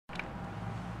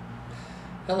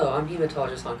Hello, I'm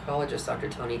hematologist oncologist Dr.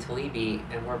 Tony Talebi,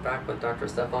 and we're back with Dr.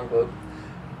 Stefan Gluck,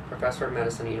 professor of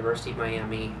medicine at University of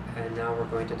Miami, and now we're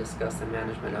going to discuss the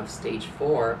management of stage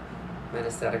 4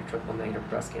 metastatic triple-negative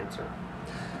breast cancer.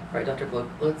 All right, Dr. Gluck,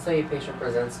 let's say a patient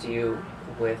presents to you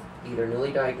with either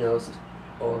newly diagnosed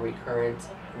or recurrent,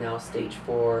 now stage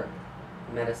 4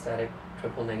 metastatic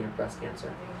triple-negative breast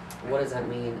cancer. What does that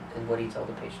mean, and what do you tell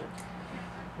the patient?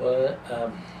 Well,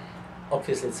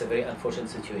 obviously it's a very unfortunate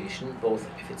situation, both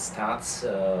if it starts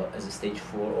as a stage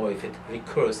 4 or if it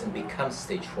recurs and becomes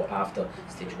stage 4 after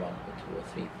stage 1 or 2 or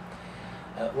 3.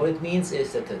 What it means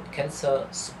is that the cancer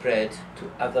spread to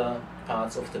other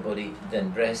parts of the body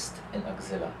than breast and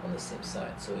axilla on the same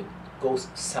side, so it goes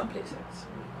someplace else.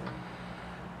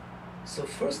 So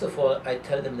first of all, I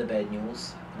tell them the bad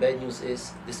news. Bad news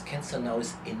is this cancer now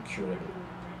is incurable.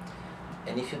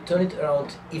 And if you turn it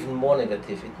around even more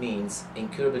negative, it means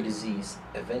incurable disease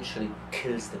eventually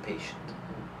kills the patient.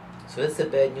 So that's the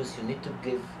bad news you need to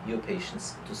give your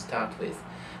patients to start with.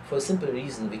 For a simple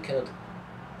reason, we cannot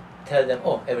tell them,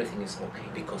 oh, everything is okay,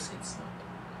 because it's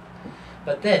not.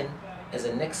 But then, as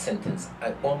a next sentence,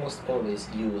 I almost always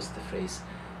use the phrase,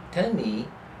 tell me,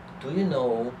 do you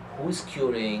know who is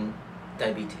curing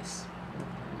diabetes?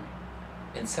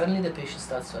 And suddenly the patient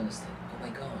starts to understand, oh my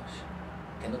gosh,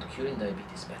 they're not curing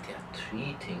diabetes, but they are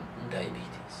treating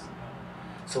diabetes.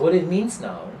 So what it means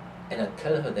now, and I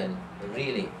tell her then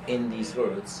really in these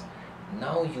words,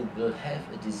 now you will have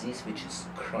a disease which is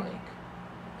chronic,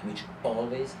 which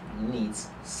always needs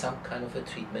some kind of a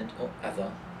treatment or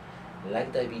other,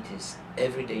 like diabetes,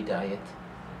 everyday diet,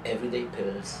 everyday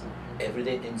pills,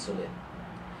 everyday insulin.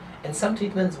 And some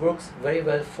treatments works very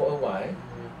well for a while,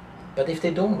 but if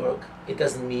they don't work, it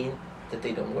doesn't mean that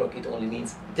they don't work. It only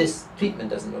means this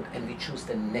treatment doesn't work and we choose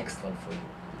the next one for you.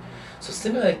 So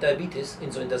similar like diabetes,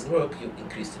 insulin doesn't work, you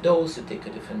increase the dose, you take a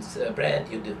different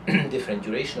brand, you do different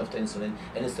duration of the insulin,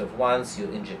 and instead of once, you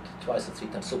inject twice or 3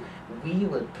 times. So we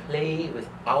will play with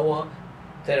our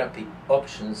therapy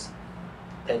options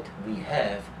that we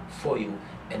have for you,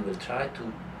 and we'll try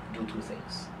to do 2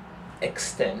 things.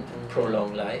 Extend,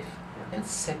 prolong life, and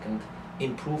second,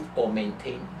 improve or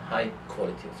maintain high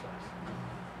quality of life.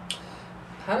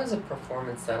 How does the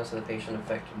performance status of the patient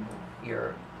affect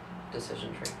your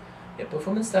decision tree? Yeah,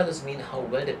 performance status means how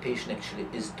well the patient actually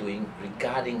is doing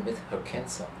regarding with her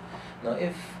cancer. Now,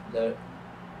 if the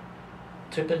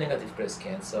triple-negative breast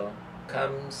cancer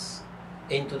comes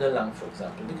into the lung, for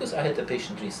example, because I had a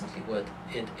patient recently who had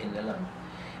it in the lung,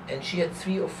 and she had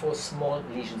 3 or 4 small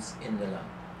lesions in the lung.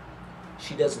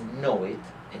 She doesn't know it,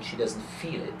 and she doesn't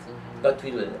feel it, but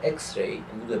we do an X-ray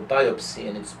and we do a biopsy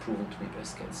and it's proven to be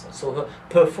breast cancer. So her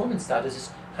performance status is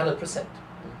 100%.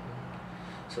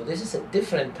 So this is a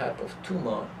different type of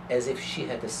tumor, as if she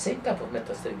had the same type of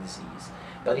metastatic disease,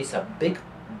 but these are big,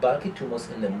 bulky tumors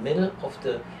in the middle of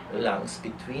the lungs,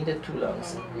 between the 2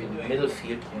 lungs, in the middle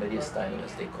field, mediastinum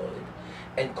as they call it,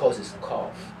 and causes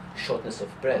cough, shortness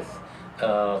of breath,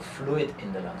 fluid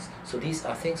in the lungs. So these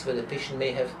are things where the patient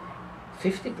may have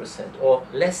 50% or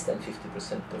less than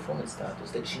 50% performance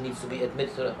status, that she needs to be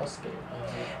admitted to the hospital.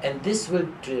 And this will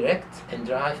direct and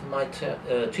drive my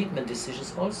treatment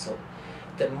decisions also.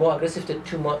 The more aggressive the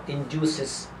tumor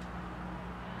induces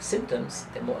symptoms,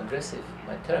 the more aggressive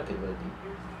my therapy will be,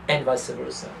 and vice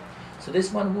versa. So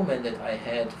this one woman that I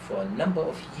had for a number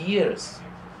of years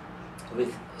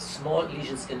with small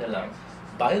lesions in the lung,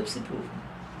 biopsy proven,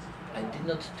 I did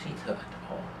not treat her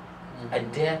at all. I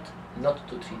dared not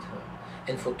to treat her.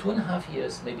 And for 2.5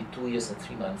 years, maybe 2 years and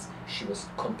 3 months, she was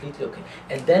completely okay.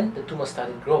 And then the tumor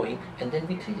started growing, and then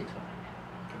we treated her.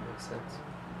 That makes sense.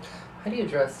 How do you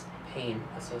address pain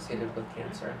associated with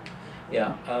cancer?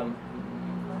 Yeah,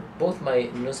 both my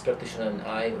nurse practitioner and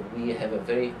I, we have a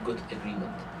very good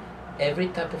agreement. Every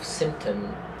type of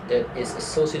symptom that is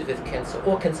associated with cancer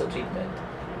or cancer treatment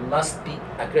must be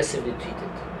aggressively treated.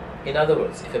 In other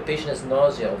words, if a patient has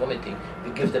nausea or vomiting, we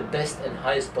give the best and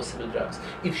highest possible drugs.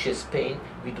 If she has pain,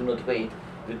 we do not wait.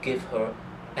 We give her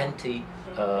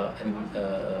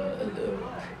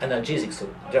analgesics, so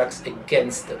drugs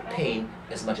against the pain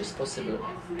as much as possible,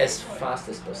 as fast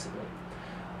as possible.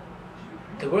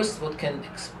 The worst what can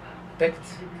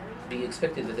be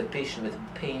expected with a patient with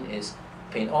pain is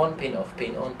pain on, pain off,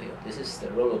 pain on, pain off. This is the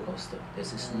roller coaster.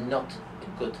 This is not a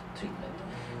good treatment.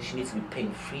 She needs to be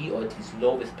pain-free, or at least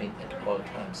low with pain at all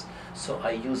times. So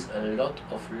I use a lot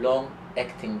of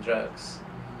long-acting drugs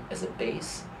as a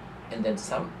base, and then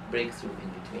some breakthrough in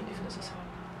between if necessary.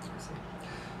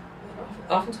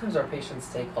 Oftentimes our patients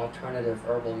take alternative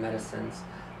herbal medicines.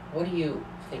 What do you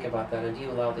think about that, and do you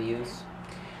allow the use?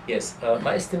 Yes,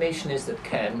 my estimation is that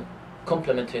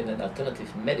complementary and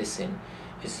alternative medicine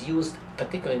is used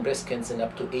particularly in breast cancer in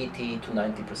up to 80 to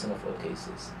 90% of all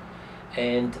cases.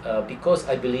 And because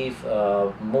I believe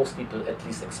most people at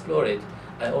least explore it,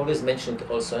 I always mention it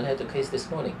also, and I had a case this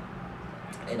morning.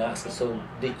 And I asked her, so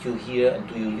did you hear and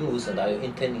do you use and are you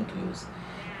intending to use?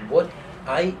 What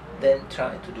I then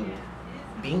try to do,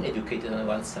 being educated on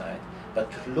one side,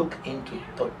 but to look into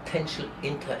potential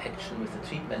interaction with the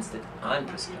treatments that I'm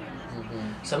prescribing.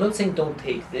 So I'm not saying don't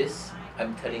take this,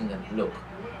 I'm telling them, look,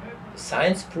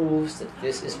 science proves that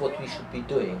this is what we should be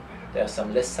doing. There are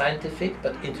some less scientific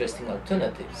but interesting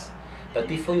alternatives. But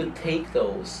before you take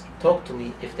those, talk to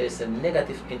me if there is a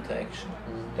negative interaction.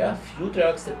 There are few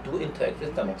drugs that do interact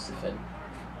with tamoxifen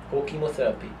or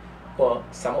chemotherapy, or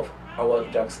some of our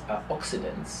drugs are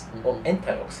oxidants or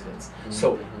antioxidants.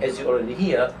 So as you already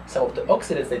hear, some of the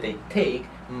oxidants that they take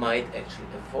might actually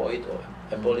avoid or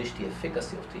abolish the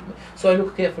efficacy of treatment. So I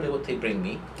look carefully what they bring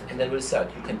me, and then we'll decide,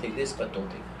 you can take this, but don't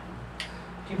take that.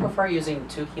 Do you prefer using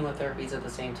 2 chemotherapies at the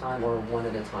same time or one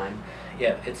at a time?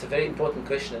 Yeah, it's a very important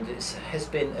question, and this has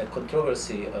been a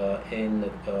controversy in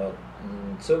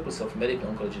circles of medical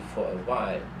oncology for a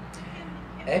while.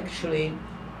 Actually,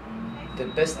 the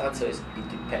best answer is it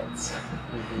depends.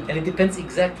 And it depends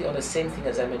exactly on the same thing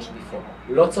as I mentioned before.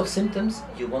 Lots of symptoms,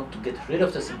 you want to get rid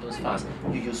of the symptoms fast.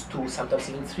 You use 2, sometimes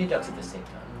even 3 drugs at the same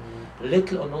time.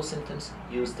 Little or no symptoms,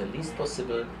 use the least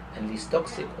possible and least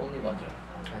toxic, only 1 drug.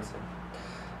 I see.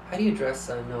 How do you address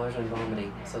nausea and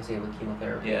vomiting associated with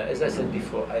chemotherapy? Yeah, as I said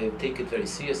before, I take it very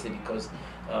seriously because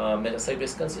metastatic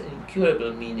breast cancer is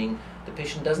incurable, meaning the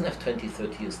patient doesn't have 20,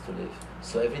 30 years to live.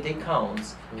 So every day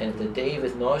counts, and the day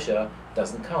with nausea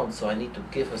doesn't count, so I need to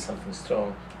give her something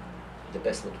strong, the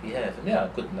best what we have. And there are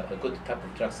a good type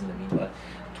of drugs in the meanwhile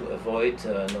to avoid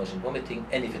nausea and vomiting,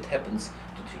 and if it happens,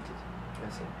 to treat it. I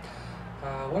see.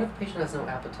 What if the patient has no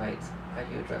appetite? How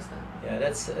do you address that? Yeah,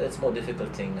 that's a more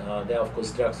difficult thing. There are of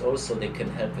course drugs also, they can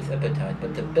help with appetite,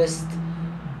 but the best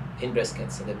in breast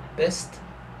cancer, the best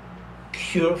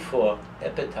cure for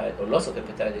appetite or loss of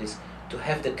appetite is to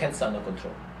have the cancer under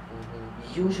control.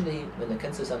 Usually when the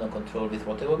cancer is under control with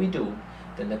whatever we do,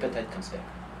 then the appetite comes back.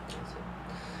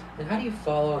 And how do you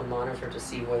follow and monitor to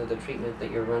see whether the treatment that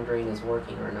you're rendering is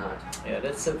working or not? Yeah,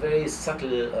 that's a very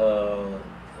subtle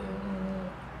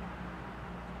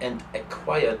and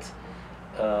acquired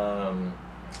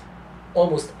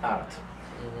almost art.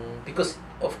 Because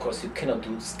of course you cannot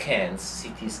do scans,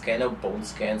 CT scan or bone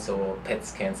scans or PET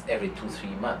scans every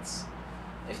 2-3 months.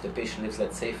 If the patient lives,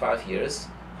 let's say, 5 years,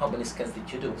 how many scans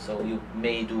did you do? So you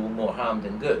may do more harm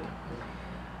than good.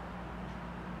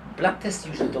 Blood tests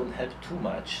usually don't help too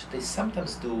much. They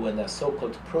sometimes do, and there are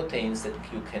so-called proteins that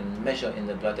you can measure in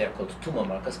the blood. They are called tumor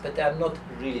markers, but they are not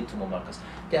really tumor markers.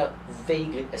 They are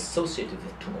vaguely associated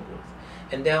with tumor growth.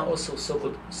 And there are also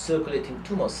so-called circulating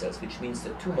tumor cells, which means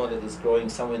the tumor that is growing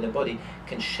somewhere in the body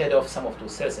can shed off some of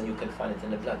those cells and you can find it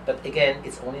in the blood. But again,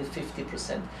 it's only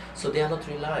 50%, so they are not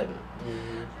reliable.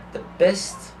 The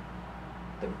best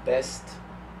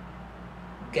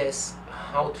guess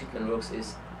how treatment works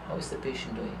is, how is the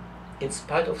patient doing? In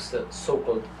spite of the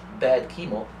so-called bad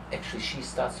chemo, actually she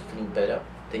starts to feeling better,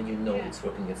 then you know it's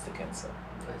working against the cancer.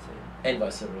 And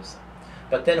vice versa.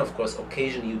 But then, of course,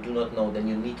 occasionally you do not know, then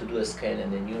you need to do a scan,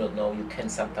 and then you don't know, you can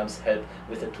sometimes help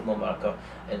with a tumor marker,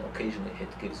 and occasionally it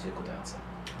gives you a good answer.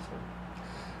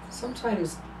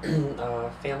 Sometimes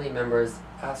family members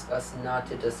ask us not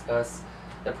to discuss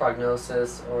the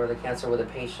prognosis or the cancer with a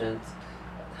patient.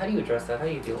 How do you address that? How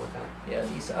do you deal with that? Yeah,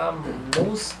 these are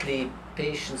mostly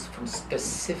patients from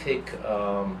specific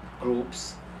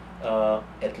groups,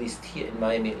 at least here in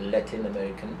Miami, Latin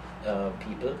American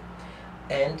people,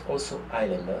 and also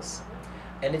islanders.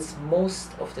 And it's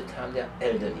most of the time they're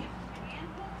elderly,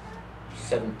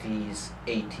 70s,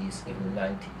 80s, even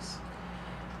 90s.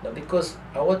 Now, because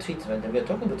our treatment, and we're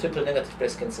talking about triple negative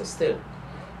breast cancer still,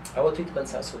 our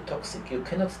treatments are so toxic, you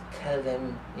cannot tell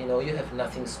them, you know, you have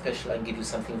nothing special, I give you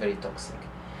something very toxic.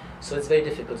 So it's very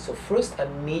difficult. So first I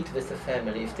meet with the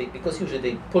family, because usually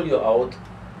they pull you out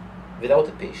without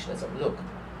a patient and say, look,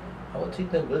 our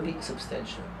treatment will be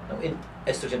substantial. Now in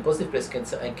estrogen positive breast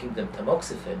cancer, I give them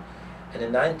tamoxifen, and a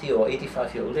 90 or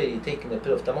 85-year-old lady taking a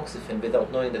pill of tamoxifen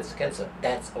without knowing that's cancer,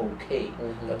 that's okay,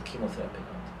 but chemotherapy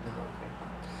not.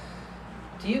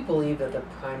 Do you believe that the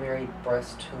primary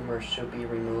breast tumor should be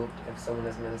removed if someone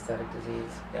has metastatic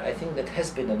disease? Yeah, I think that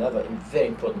has been another very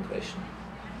important question.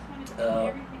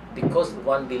 Because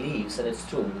one believes, and it's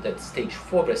true, that stage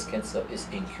 4 breast cancer is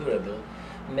incurable,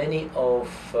 many of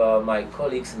my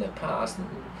colleagues in the past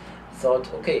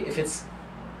thought, okay, if it's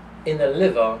in the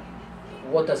liver,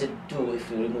 what does it do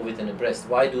if we remove it in the breast?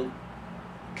 Why do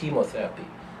chemotherapy?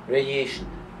 radiation,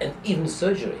 and even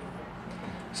surgery.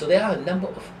 So there are a number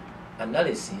of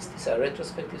analyses. These are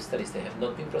retrospective studies. They have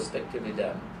not been prospectively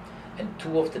done. And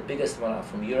two of the biggest ones are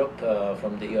from Europe,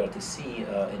 from the ERTC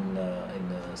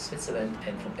in Switzerland,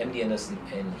 and from MD Anderson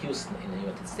in Houston in the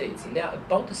United States. And they are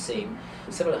about the same.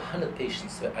 Several hundred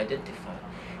patients were identified.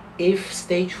 If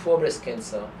stage 4 breast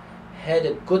cancer had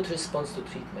a good response to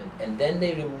treatment and then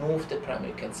they removed the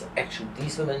primary cancer, actually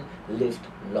these women lived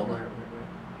longer.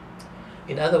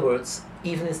 In other words,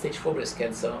 even in stage 4 breast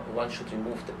cancer, one should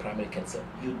remove the primary cancer.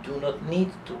 You do not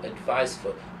need to advise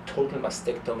for total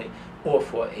mastectomy or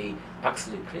for a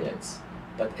axillary clearance,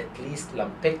 but at least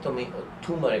lumpectomy or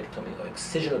tumorectomy or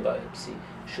excisional biopsy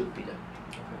should be done.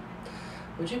 Okay.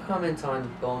 Would you comment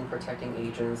on bone protecting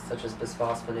agents such as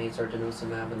bisphosphonates or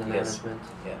denosumab in the management?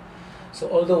 Yeah. So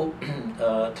although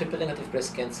triple negative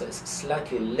breast cancer is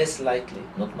slightly less likely,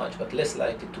 not much, but less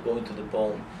likely to go into the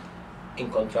bone in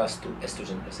contrast to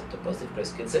estrogen receptor positive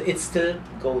breast cancer, it still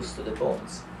goes to the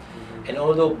bones. And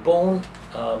although bone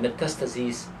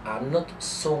metastases are not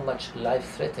so much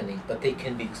life-threatening, but they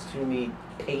can be extremely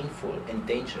painful and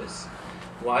dangerous.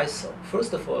 Why so?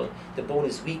 First of all, the bone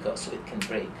is weaker, so it can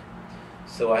break.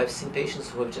 So I have seen patients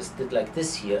who have just did like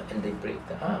this here and they break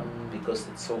the arm because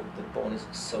the bone is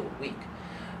so weak.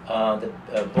 The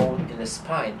bone in the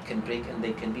spine can break and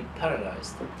they can be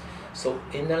paralyzed. So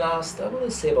in the last, I want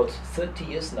to say about 30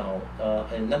 years now,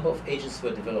 a number of agents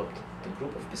were developed, the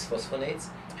group of bisphosphonates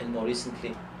and more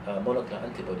recently monoclonal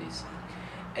antibodies.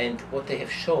 And what they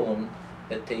have shown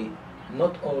that they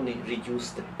not only reduce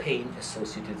the pain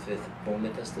associated with bone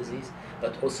metastases,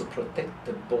 but also protect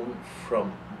the bone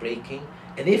from breaking.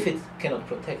 And if it cannot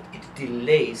protect, it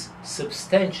delays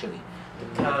substantially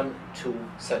the time to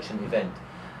such an event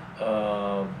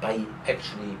by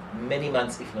actually many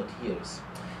months, if not years.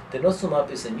 Denosumab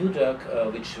is a new drug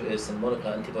which is a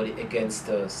monoclonal antibody against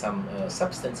some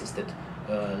substances that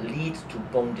lead to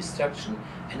bone destruction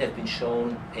and have been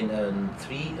shown in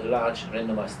 3 large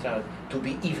randomized trials to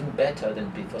be even better than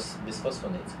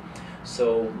bisphosphonates.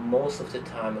 So most of the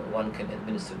time one can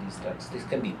administer these drugs. This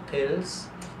can be pills,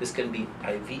 this can be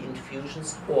IV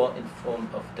infusions, or in form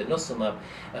of denosumab,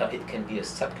 it can be a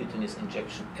subcutaneous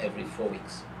injection every 4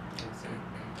 weeks.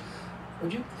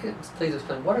 Would you please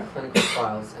explain what are clinical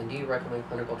trials, and do you recommend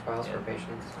clinical trials for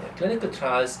patients? Clinical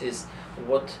trials is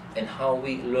what and how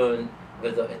we learn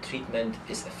whether a treatment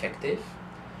is effective,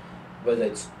 whether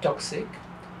it's toxic,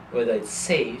 whether it's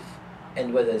safe,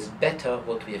 and whether it's better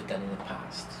what we have done in the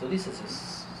past. So this is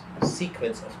a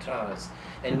sequence of trials,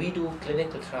 and we do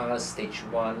clinical trials stage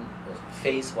 1,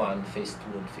 phase 1, phase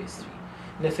 2, and phase 3.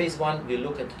 In the phase 1, we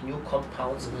look at new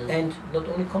compounds, and not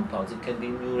only compounds, it can be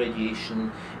new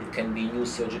radiation, it can be new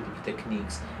surgical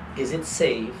techniques. Is it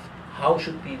safe? How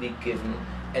should we be given?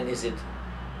 And is it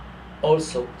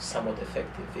also somewhat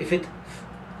effective? If it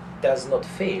does not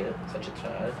fail, such a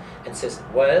trial, and says,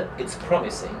 well, it's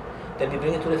promising, then we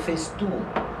bring it to the phase 2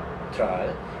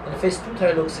 trial. And the phase 2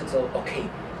 trial looks at, okay,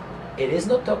 it is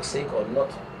not toxic or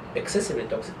not excessively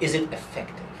toxic. Is it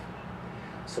effective?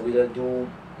 So we'll do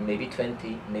maybe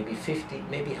 20, maybe 50,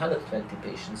 maybe 120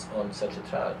 patients on such a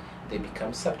trial. They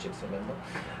become subjects, remember?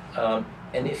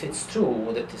 And if it's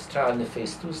true that this trial in the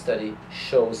phase 2 study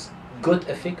shows good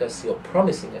efficacy or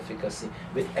promising efficacy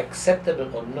with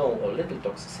acceptable or no or little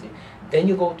toxicity, then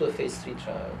you go to a phase 3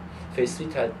 trial. Phase 3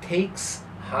 trial takes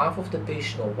half of the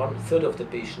patient or 1/3 of the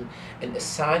patient and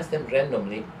assigns them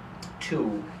randomly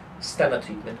to standard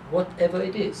treatment, whatever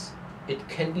it is. It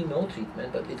can be no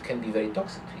treatment, but it can be very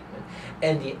toxic treatment.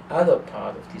 And the other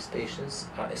part of these patients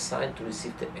are assigned to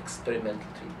receive the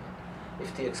experimental treatment.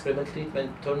 If the experimental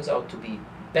treatment turns out to be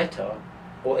better,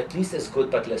 or at least as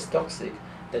good but less toxic,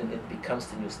 then it becomes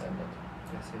the new standard.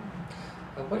 I see.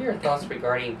 What are your thoughts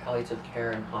regarding palliative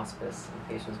care and hospice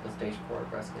in patients with stage 4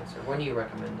 breast cancer? When do you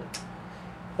recommend it?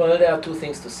 Well, there are two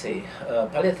things to say.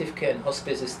 Palliative care and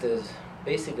hospice is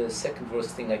basically the second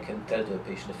worst thing I can tell to a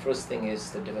patient. The first thing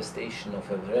is the devastation of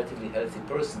a relatively healthy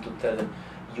person to tell them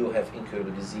you have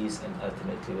incurable disease and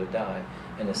ultimately will die.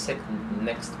 And the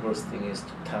next worst thing is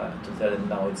to tell them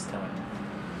now it's time.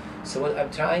 So what I'm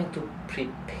trying to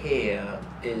prepare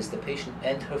is the patient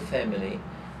and her family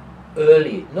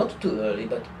early, not too early,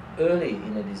 but early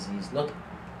in the disease, not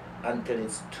until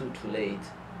it's too late,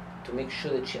 to make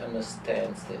sure that she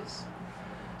understands this.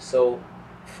 So,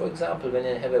 for example, when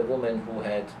I have a woman who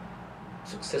had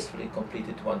successfully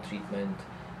completed one treatment,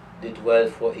 did well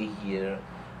for a year,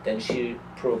 then she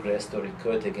progressed or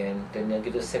recurred again, then I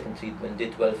give a second treatment,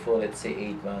 did well for, let's say,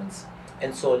 8 months,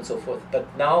 and so on and so forth. But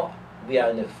now we are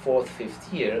in the 4th,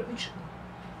 5th year, which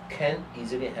can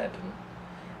easily happen.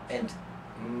 And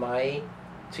my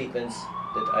treatments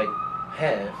that I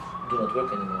have do not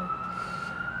work anymore.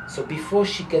 So before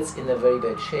she gets in a very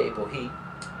bad shape, or he,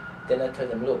 then I tell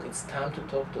them, look, it's time to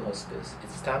talk to hospice.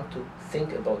 It's time to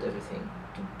think about everything,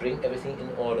 to bring everything in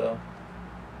order,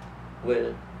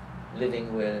 will,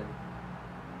 living will,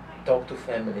 talk to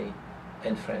family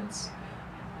and friends.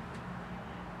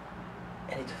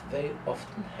 And it very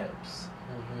often helps.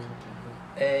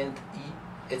 And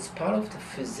it's part of the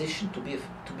physician to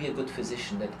be a good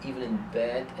physician, that even in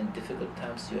bad and difficult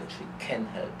times you actually can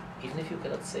help, even if you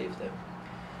cannot save them.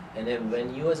 And then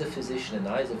when you as a physician and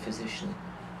I as a physician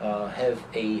have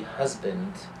a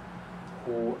husband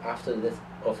who after the death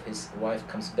of his wife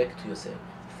comes back to you saying,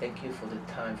 thank you for the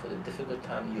time, for the difficult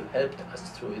time, you helped us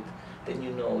through it, then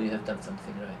you know you have done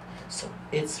something right. So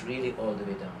it's really all the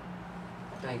way down.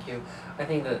 Thank you. I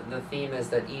think the theme is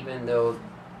that even though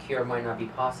cure might not be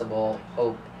possible,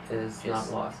 hope is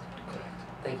not lost. Correct.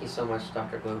 Thank you so much,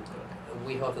 Dr. Glue.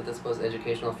 We hope that this was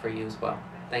educational for you as well.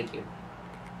 Thank you.